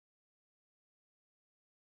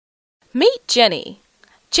Meet Jenny.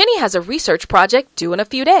 Jenny has a research project due in a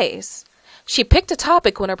few days. She picked a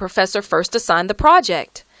topic when her professor first assigned the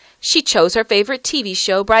project. She chose her favorite TV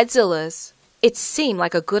show, Bridezillas. It seemed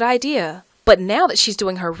like a good idea, but now that she's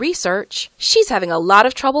doing her research, she's having a lot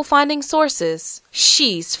of trouble finding sources.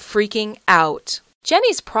 She's freaking out.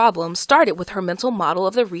 Jenny's problem started with her mental model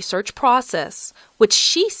of the research process, which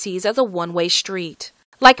she sees as a one-way street.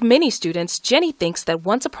 Like many students, Jenny thinks that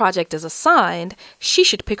once a project is assigned, she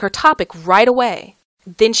should pick her topic right away.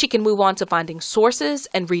 Then she can move on to finding sources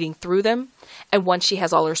and reading through them, and once she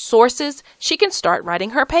has all her sources, she can start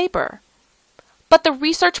writing her paper. But the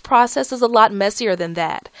research process is a lot messier than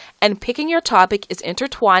that, and picking your topic is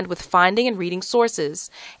intertwined with finding and reading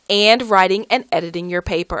sources, and writing and editing your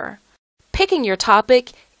paper. Picking your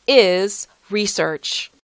topic is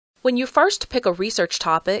research. When you first pick a research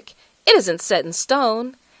topic, it isn't set in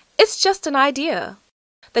stone. It's just an idea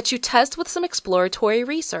that you test with some exploratory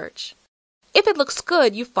research. If it looks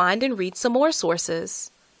good, you find and read some more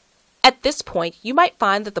sources. At this point, you might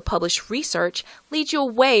find that the published research leads you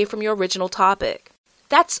away from your original topic.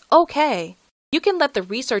 That's okay. You can let the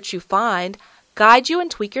research you find guide you and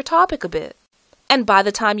tweak your topic a bit. And by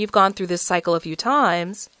the time you've gone through this cycle a few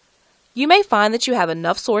times, you may find that you have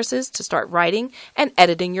enough sources to start writing and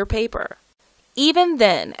editing your paper. Even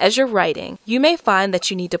then, as you're writing, you may find that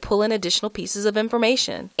you need to pull in additional pieces of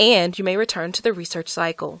information, and you may return to the research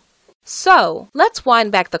cycle. So, let's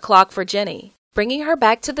wind back the clock for Jenny, bringing her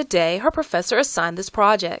back to the day her professor assigned this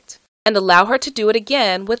project, and allow her to do it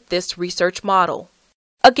again with this research model.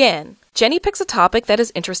 Again, Jenny picks a topic that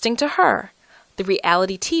is interesting to her, the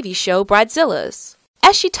reality TV show Bridezillas.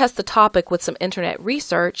 As she tests the topic with some internet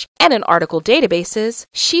research and in article databases,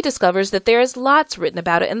 she discovers that there is lots written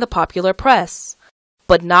about it in the popular press,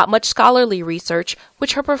 but not much scholarly research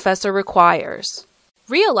which her professor requires.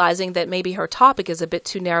 Realizing that maybe her topic is a bit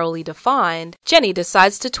too narrowly defined, Jenny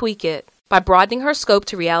decides to tweak it by broadening her scope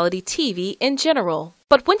to reality TV in general.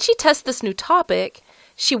 But when she tests this new topic,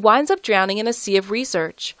 she winds up drowning in a sea of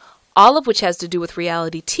research, all of which has to do with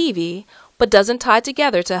reality TV, but doesn't tie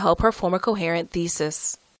together to help her form a coherent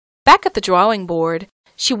thesis. Back at the drawing board,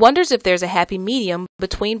 she wonders if there's a happy medium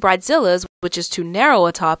between Bridezillas, which is too narrow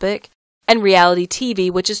a topic, and reality TV,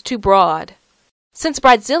 which is too broad. Since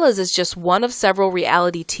Bridezillas is just one of several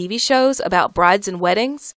reality TV shows about brides and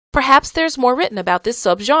weddings, perhaps there's more written about this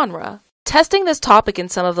subgenre. Testing this topic in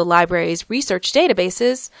some of the library's research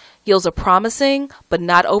databases yields a promising but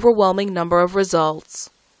not overwhelming number of results.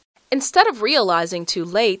 Instead of realizing too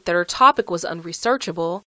late that her topic was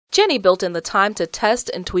unresearchable, Jenny built in the time to test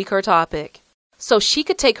and tweak her topic, so she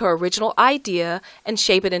could take her original idea and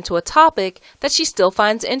shape it into a topic that she still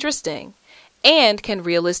finds interesting, and can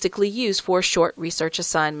realistically use for a short research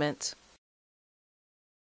assignment.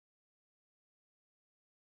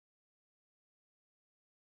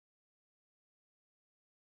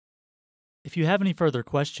 If you have any further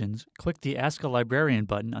questions, click the Ask a Librarian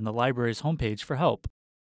button on the library's homepage for help.